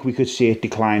 I think we could see it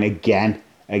decline again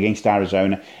against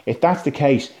Arizona. If that's the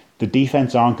case, the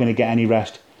defense aren't going to get any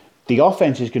rest. The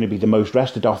offense is going to be the most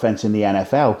rested offense in the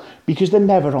NFL because they're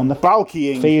never on the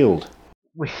Baalkeing field.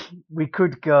 We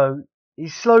could go.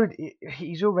 He's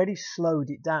already slowed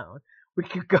it down. We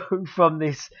could go from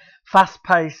this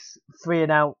fast-paced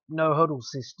 3-and-out no huddle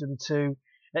system to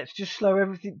let's just slow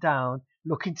everything down,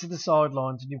 look into the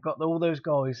sidelines, and you've got all those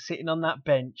guys sitting on that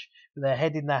bench with their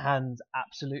head in their hands,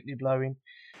 absolutely blowing.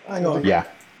 Hang on, Yeah.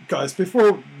 guys.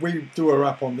 Before we do a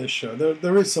wrap on this show,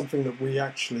 there is something that we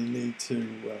actually need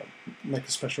to make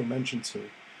a special mention to,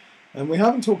 and we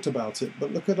haven't talked about it.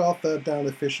 But look at our third down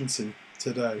efficiency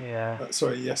today. Yeah.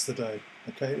 Yesterday.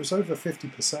 Okay, it was over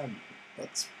 50%.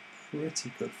 That's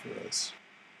pretty good for us.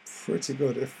 Pretty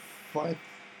good. If I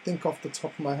think off the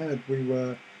top of my head,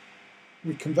 we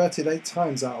converted 8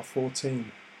 times out of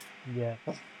 14. Yeah.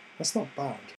 That's not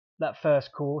bad. That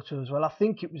first quarter as well. I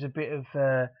think it was a bit of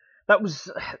that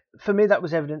was for me. That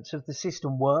was evidence of the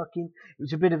system working. It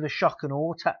was a bit of a shock and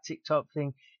awe tactic type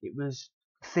thing. It was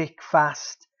thick,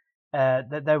 fast.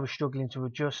 That they were struggling to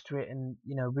adjust to it, and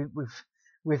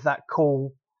with that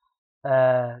call,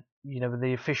 with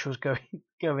the officials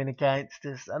going against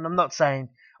us. And I'm not saying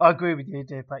I agree with you,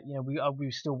 Deepak.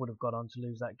 We still would have got on to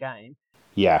lose that game.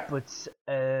 Yeah. But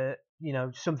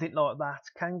something like that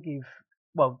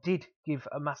did give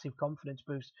a massive confidence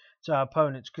boost to our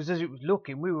opponents, because as it was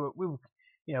looking, we were at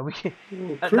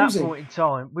that point in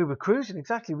time we were cruising.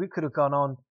 Exactly, we could have gone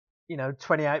on,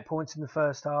 28 points in the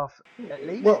first half at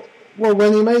least. Well,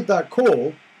 when he made that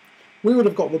call, we would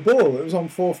have got the ball. It was on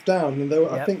 4th down, and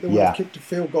I think they would have kicked a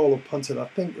field goal or punted. I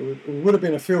think it would have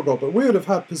been a field goal, but we would have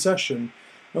had possession,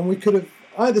 and we could have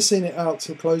either seen it out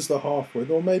to close the half with,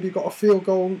 or maybe got a field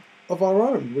goal of our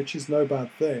own, which is no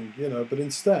bad thing, But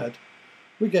instead,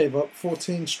 we gave up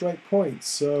 14 straight points.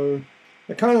 So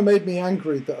it kind of made me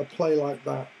angry that a play like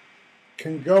that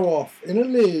can go off in a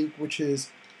league which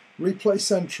is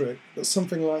replay-centric, that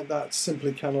something like that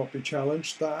simply cannot be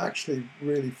challenged. That actually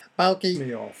really Baalke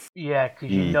me off. Yeah, because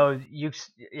you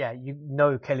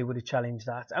know Kelly would have challenged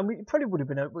that, and we probably would have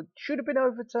been should have been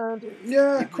overturned.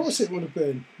 Yeah, of course it would have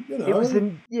been. It was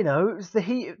the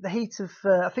heat of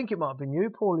I think it might have been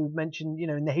you, Paul, who mentioned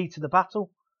in the heat of the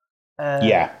battle. When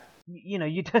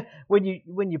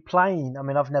you're playing. I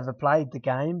mean, I've never played the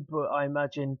game, but I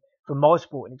imagine from my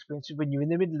sporting experiences, when you're in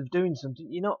the middle of doing something,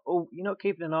 you're not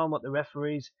keeping an eye on what the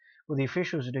referees or the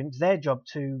officials are doing. It's their job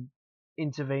to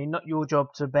intervene, not your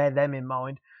job to bear them in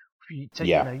mind.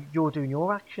 You're doing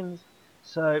your actions.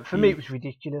 So for me, it was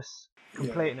ridiculous,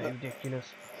 completely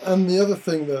ridiculous. And the other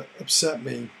thing that upset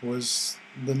me was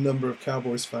the number of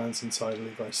Cowboys fans inside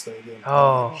Levi Stadium.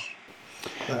 Oh.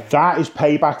 That is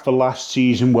payback for last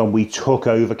season when we took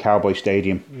over Cowboy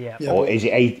Stadium. Yeah. Or is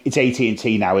it? It's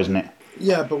AT&T now, isn't it?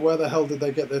 Yeah, but where the hell did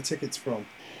they get their tickets from?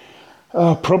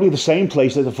 Probably the same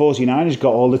place that the 49ers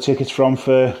got all the tickets from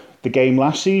for the game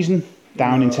last season,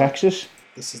 down in Texas.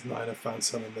 This is Niner fans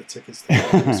selling their tickets to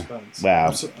Cowboys fans.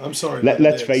 Well, I'm sorry.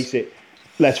 Let's face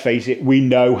it. We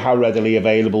know how readily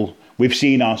available. We've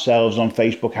seen ourselves on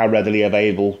Facebook how readily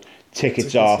available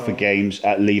tickets are for games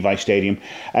at Levi Stadium.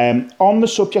 On the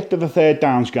subject of the third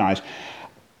downs, guys,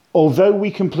 although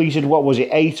we completed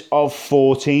 8 of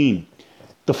 14,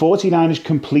 the 49ers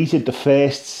completed the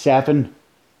first 7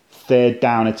 third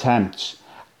down attempts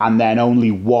and then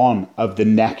only 1 of the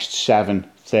next 7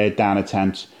 third down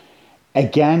attempts.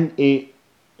 Again, it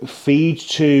feeds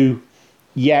to,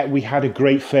 we had a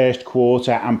great first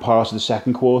quarter and part of the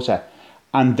second quarter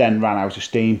and then ran out of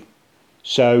steam.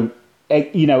 So,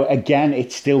 again,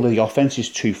 it's still the offense is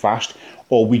too fast,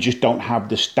 or we just don't have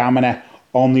the stamina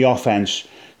on the offense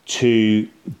to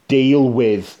deal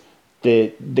with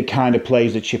the kind of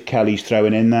plays that Chip Kelly's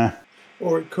throwing in there.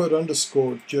 Or it could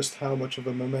underscore just how much of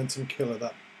a momentum killer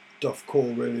that Duff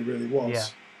call really, really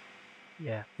was.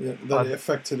 Yeah. That it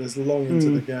affected us long into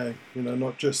the game.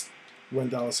 Not just when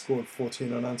Dallas scored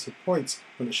 14 unanswered points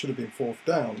when it should have been 4th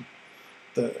down,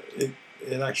 that it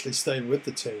actually stayed with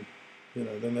the team.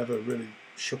 They never really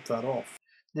shook that off.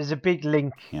 There's a big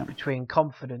link between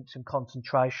confidence and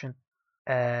concentration.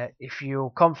 If you're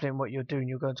confident in what you're doing,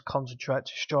 you're going to concentrate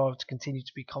to strive to continue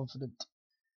to be confident.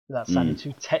 Without sounding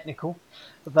too technical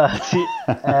about it.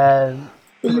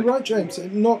 But you're right, James.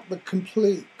 It knocked the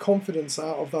complete confidence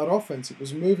out of that offense. It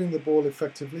was moving the ball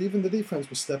effectively. Even the defense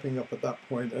was stepping up at that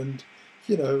point. And,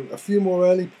 a few more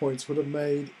early points would have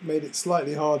made it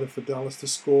slightly harder for Dallas to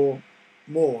score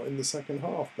more in the second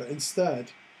half. But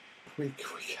instead, we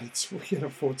get a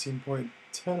 14-point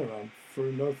turnaround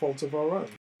through no fault of our own.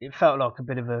 It felt like a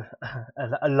bit of a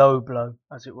low blow,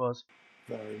 as it was.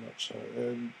 Very much so.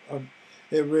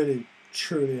 It really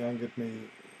truly angered me.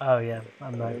 Oh yeah,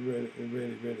 I know. It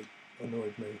really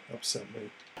annoyed me, upset me.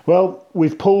 Well,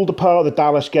 we've pulled apart the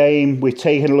Dallas game. We've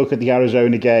taken a look at the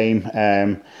Arizona game,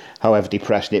 however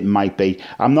depressing it might be.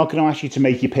 I'm not going to ask you to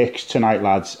make your picks tonight,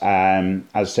 lads. As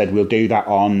I said, we'll do that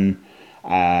on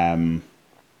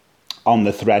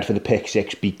the thread for the pick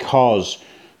six, because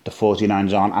the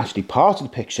 49ers aren't actually part of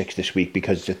the pick six this week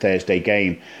because it's a Thursday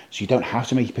game. So you don't have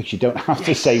to make your picks. You don't have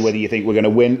to say whether you think we're going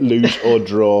to win, lose or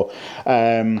draw.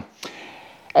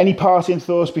 Any parting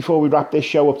thoughts before we wrap this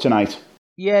show up tonight?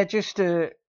 Yeah, just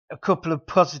a couple of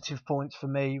positive points for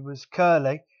me was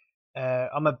Curley.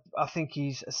 I think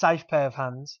he's a safe pair of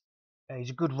hands. He's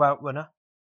a good route runner,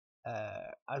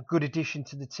 a good addition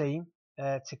to the team.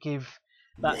 To give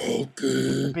that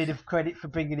a bit of credit for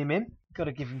bringing him in, got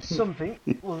to give him something.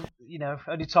 Well,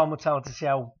 only time will tell to see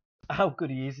how good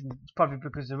he is, and it's probably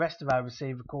because the rest of our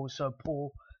receiver core is so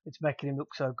poor, it's making him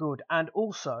look so good. And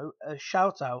also a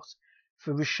shout out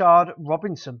for Rashard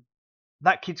Robinson.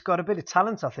 That kid's got a bit of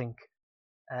talent, I think.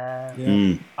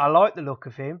 I like the look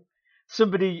of him.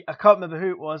 Somebody, I can't remember who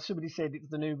it was, somebody said it's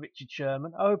the new Richard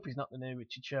Sherman. I hope he's not the new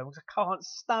Richard Sherman, because I can't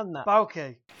stand that.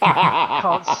 Baalke.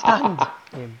 Can't stand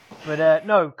him. But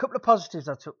no, a couple of positives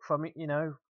I took from it.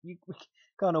 We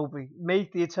can't all be me,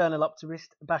 the eternal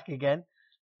optimist, back again.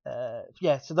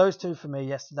 So those two for me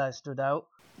yesterday stood out.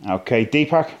 Okay,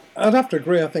 Deepak? I'd have to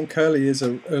agree. I think Curley is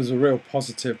a real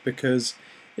positive, because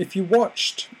if you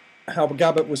watched how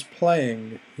Gabbert was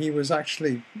playing, he was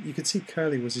actually, you could see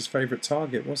Curley was his favourite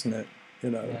target, wasn't it?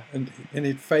 And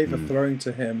he'd favour throwing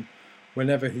to him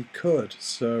whenever he could.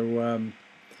 So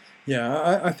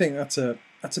I think that's a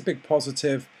big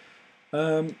positive.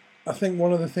 I think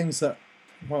one of the things that,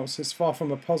 well, it's far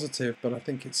from a positive, but I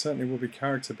think it certainly will be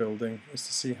character building, is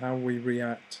to see how we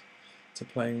react to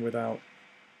playing without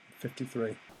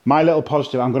 53. My little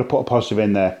positive, I'm going to put a positive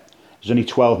in there. There's only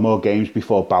 12 more games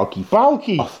before Baalke.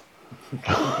 Baalke!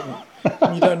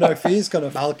 You don't know if he's going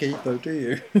to Baalke, though, do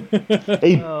you?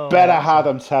 He better had,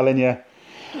 I'm telling you.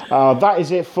 That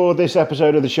is it for this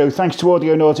episode of the show. Thanks to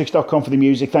Audionautics.com for the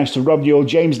music. Thanks to Rob Newell,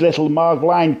 James Little, Mark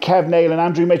Lyne, Kev Nail and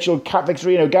Andrew Mitchell, Kat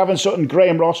Victorino, Gavin Sutton,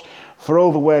 Graham Ross for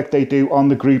all the work they do on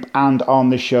the group and on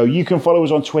the show. You can follow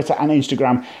us on Twitter and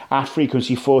Instagram at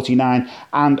Frequency49,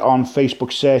 and on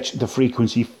Facebook search The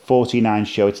Frequency 49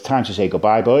 Show. It's time to say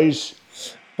goodbye, boys.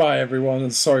 Bye, everyone,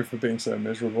 and sorry for being so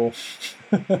miserable.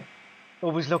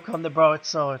 Always look on the bright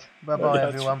side. Bye-bye,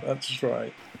 everyone. That's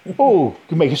right. Oh, you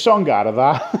can make a song out of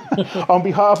that. On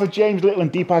behalf of James Little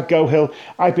and Deepak Gohill,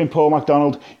 I've been Paul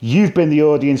MacDonald, you've been the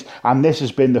audience, and this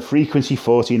has been the Frequency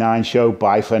 49 Show.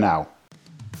 Bye for now.